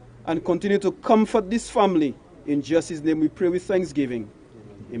us and continue to comfort this family. In Jesus' name we pray with thanksgiving.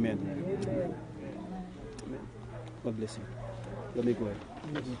 Amen. Amen. God bless you. Let me go ahead.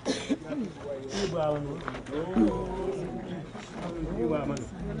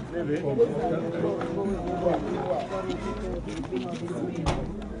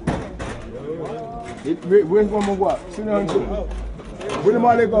 Where's one more? Sit down. Where the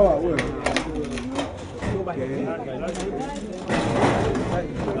money go?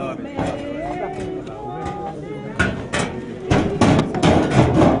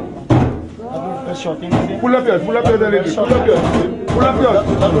 Pull up yours, pull up yours, lady. Pull up yours. Pull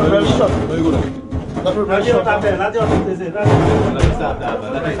up yours. Very short. Very good. That was very short.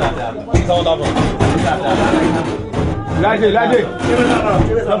 Lade, lade.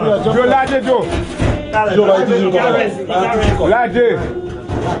 Joe, lade, Joe. Lade.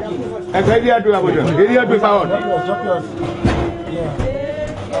 Ẹgbẹ́ ìdí àdúrà bọ̀dọ̀. Ìdí àdúrà sáwọn.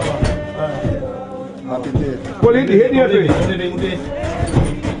 Poli ìdí àdúrà.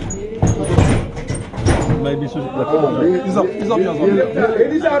 Maybe so. It's up. It's up.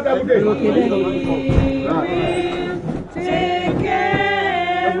 It is out. Take care.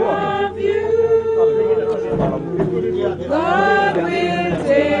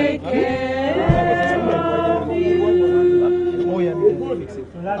 take care of you. When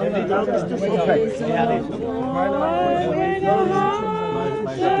your heart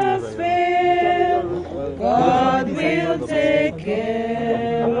fails, God will take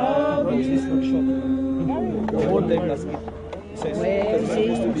care of you. When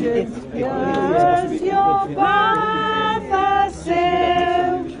angels does your path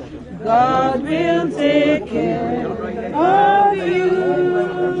ascend, God will take care of you.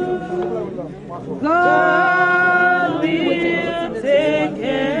 God will take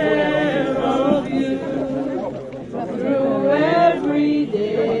care of you through every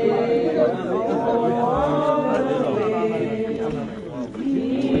day.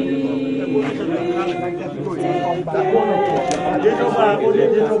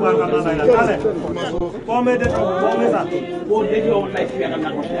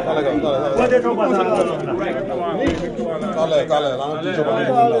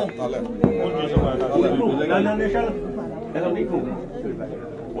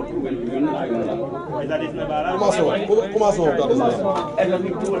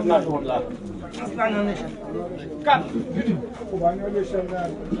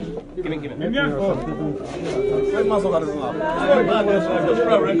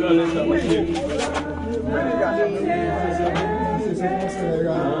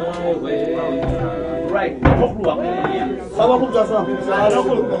 Right. Ça va pour ça.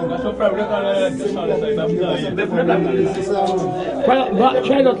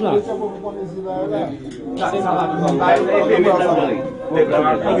 Try l'autre là.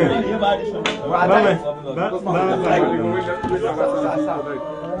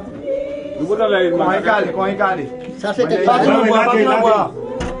 Ça c'est pas tu vois.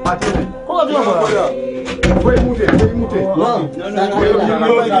 Comment tu vois? Faut monter. Non,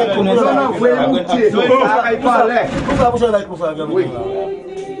 faut monter. Ça va parler. Pourquoi vous allez pour ça? Oui.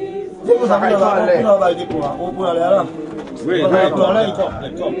 Vous allez parler. On peut aller là. Oui,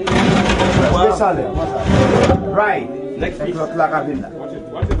 right. Next week. La cabine.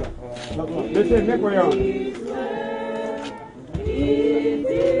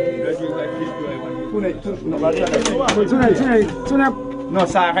 Non,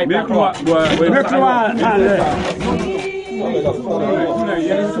 ça arrête pas.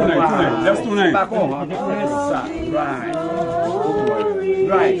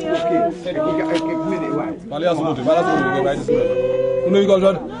 Right, okay. Parlez à ce moment,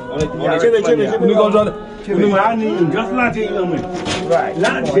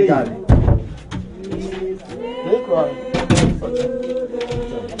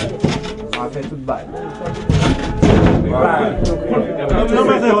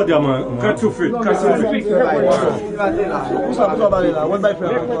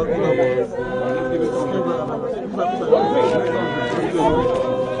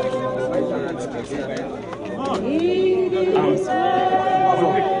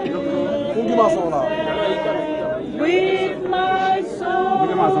 with my soul.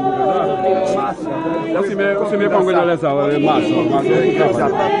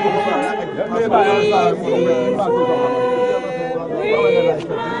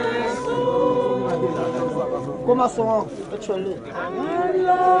 Commençons.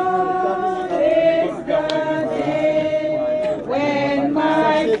 When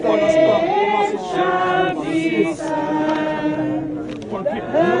my faith shall be sun, the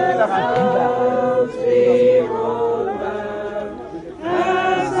clouds be rolled back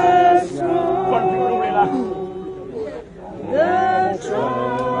as a snow. The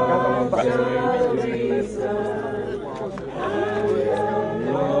throne shall be sun,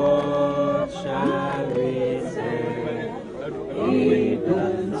 Lord shall return.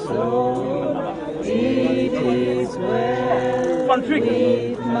 Even so, it is well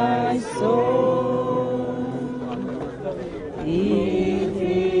with my soul. It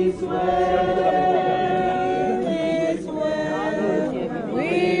is well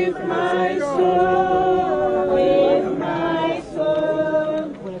with my soul, with my soul.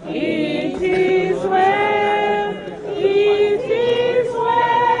 It is well with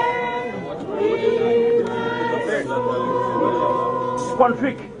my soul. One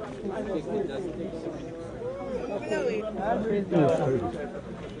trick.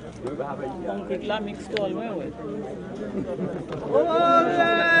 Oh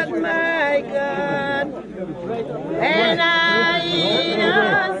Lord, my God, and I eat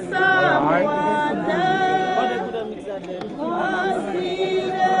some water,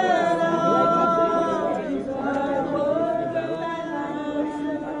 consider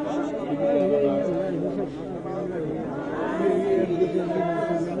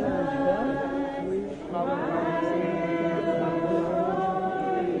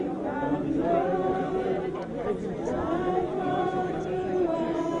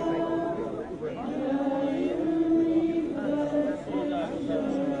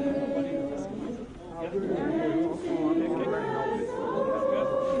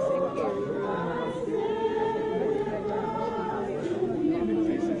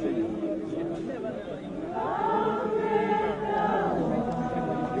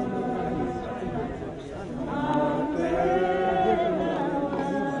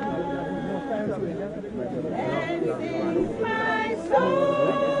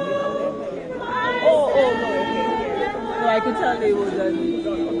like it's Hollywood and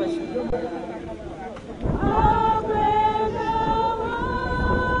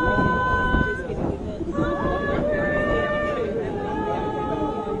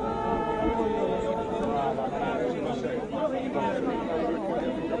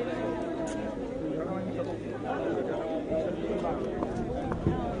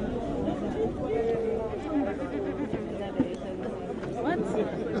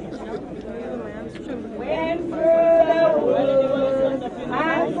When through the woods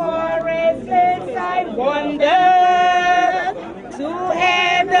and forests I wander, to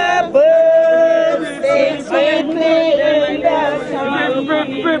hear the birds sing with me in the sun.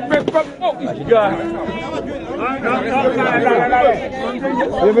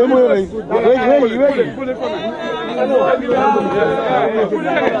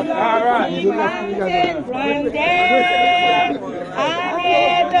 I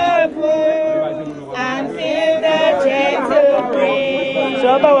hear the birds and feel the gentle breeze.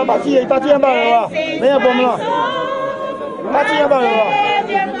 Parti en bas là. Viens pour moi. Parti en bas là.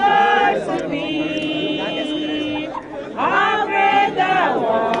 How great thou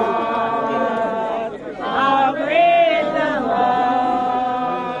art, how great thou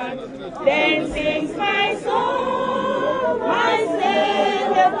art. Then sings my soul, my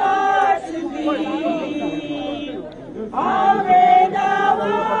Savior God to thee. How great thou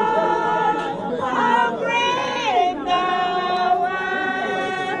art, how great thou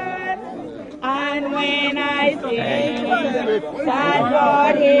art. And when I think that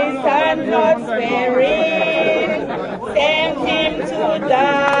God his son not sparing, sent him to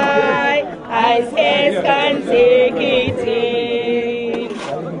die, I scarce can take it in.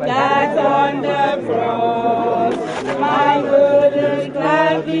 That on the cross my burden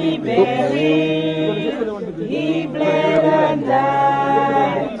gladly buried, he bled and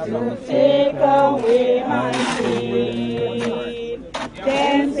died to take away my sin.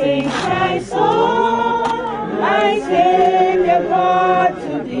 Then sings my soul, my Savior God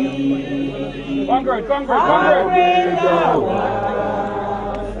to thee. How great thou art,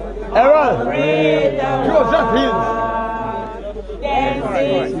 how great thou art. Then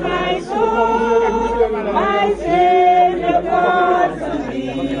sings my soul, my Savior God to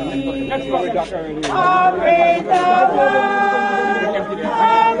thee. How great thou art,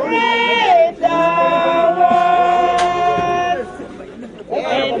 how great thou art.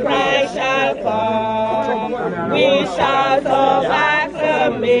 When Christ shall come, we shout of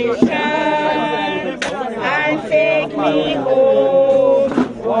acclamation and take me home.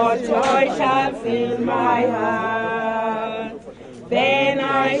 What joy shall fill my heart? Then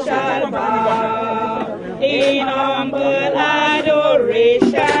I shall bow in humble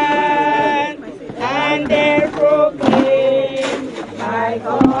adoration and there proclaim my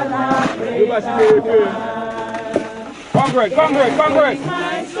God hath raised Congress.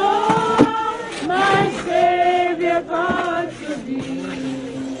 my soul, my Savior God to thee.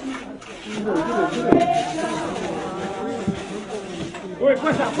 Oi,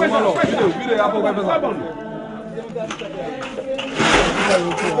 puxa.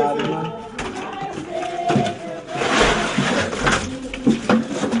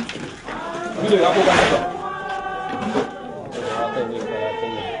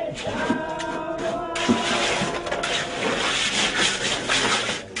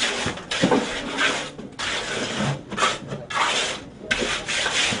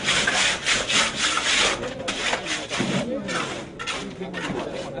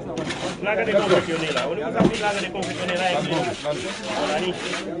 Laga de confeccioneira. A única coisa que laga de confeccioneira é aqui.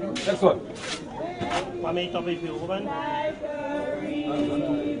 Next one. Mami, talvez viu, Ruben?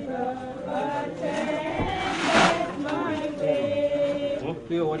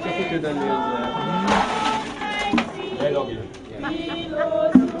 What's your picture then? Very long.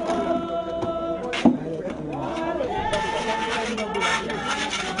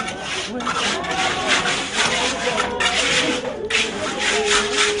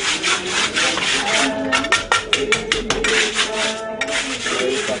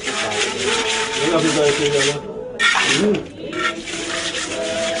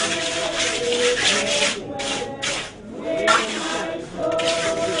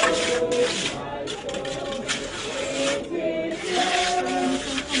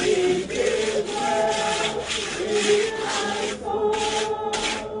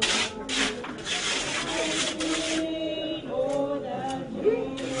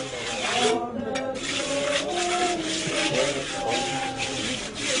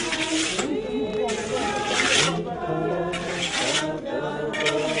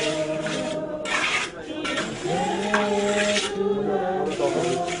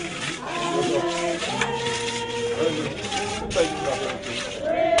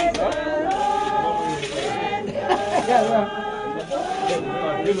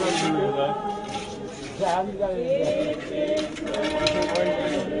 We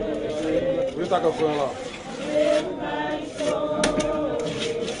talk about going off.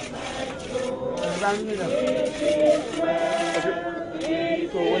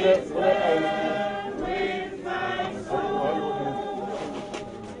 So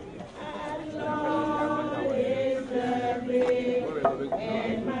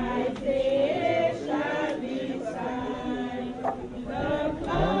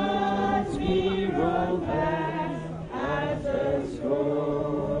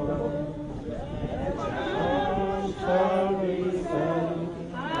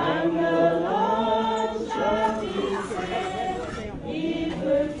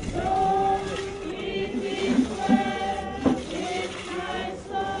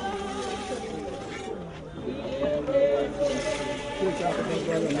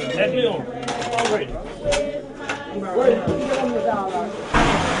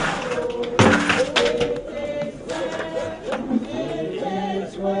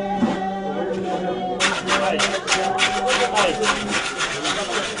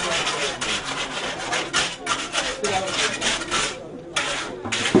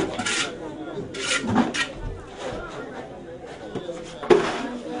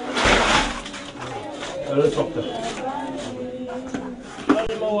a little softer.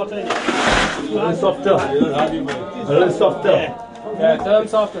 A little softer. A little softer. Yeah, turn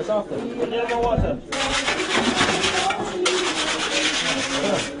softer, softer. Water.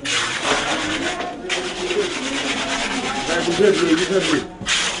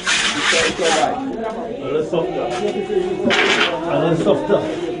 A little softer. A little softer.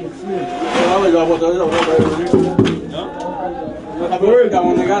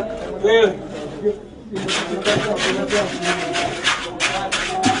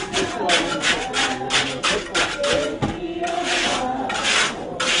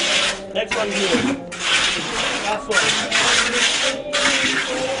 Next one here. Last one.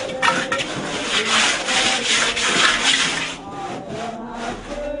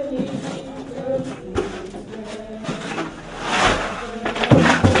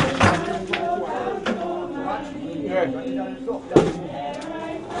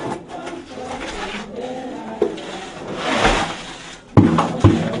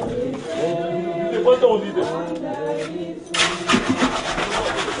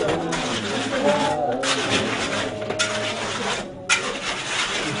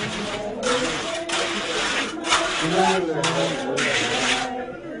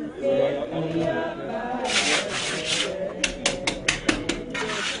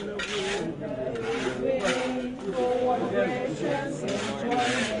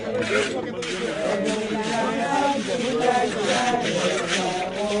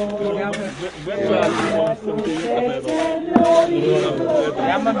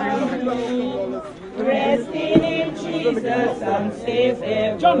 Resting in Jesus and safe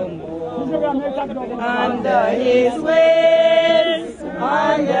evermore. Under His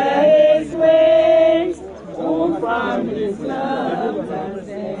wings, oh, from His love and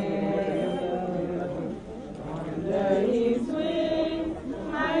save. Under His wings,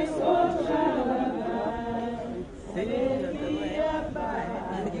 my soul shall abide. Safely abide.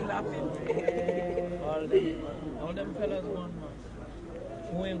 All them fellas gone, man.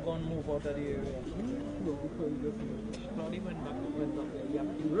 Who ain't gonna move out of the area? Not even back, went up there. You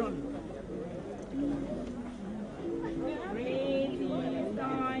have to run.